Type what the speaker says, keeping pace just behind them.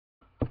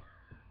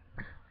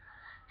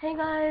Hey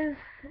guys,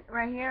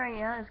 right here, right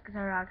now, it's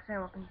Guitar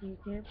Rockstar. Welcome to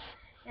YouTube.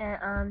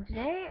 And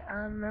today,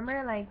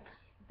 remember like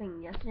I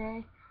think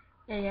yesterday,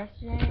 I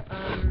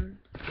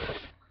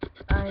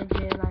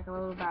did like a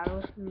little battle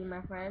with me and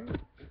my friend,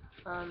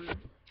 um,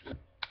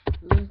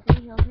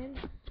 Lucy Hilton,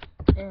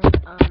 and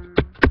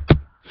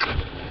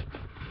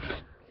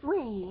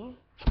we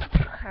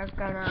are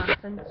gonna,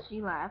 since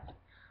she left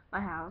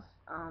my house,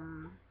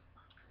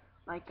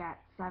 like at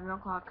 7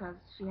 o'clock, cause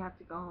she had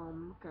to go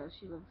home because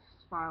she lives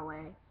far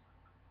away,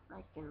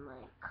 like in like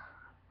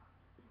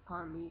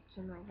Palm Beach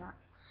and like that.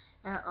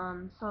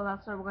 And so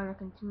that's why we're gonna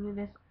continue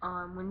this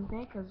on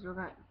Wednesday, cause we're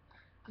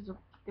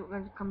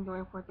gonna come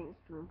doing for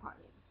Thanksgiving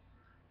party.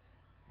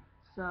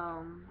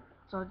 So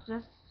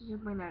just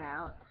bring that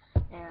out,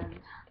 and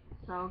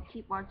so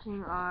keep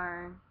watching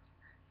our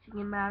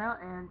chicken battle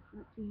and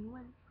see who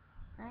wins.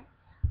 Right?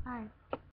 Bye.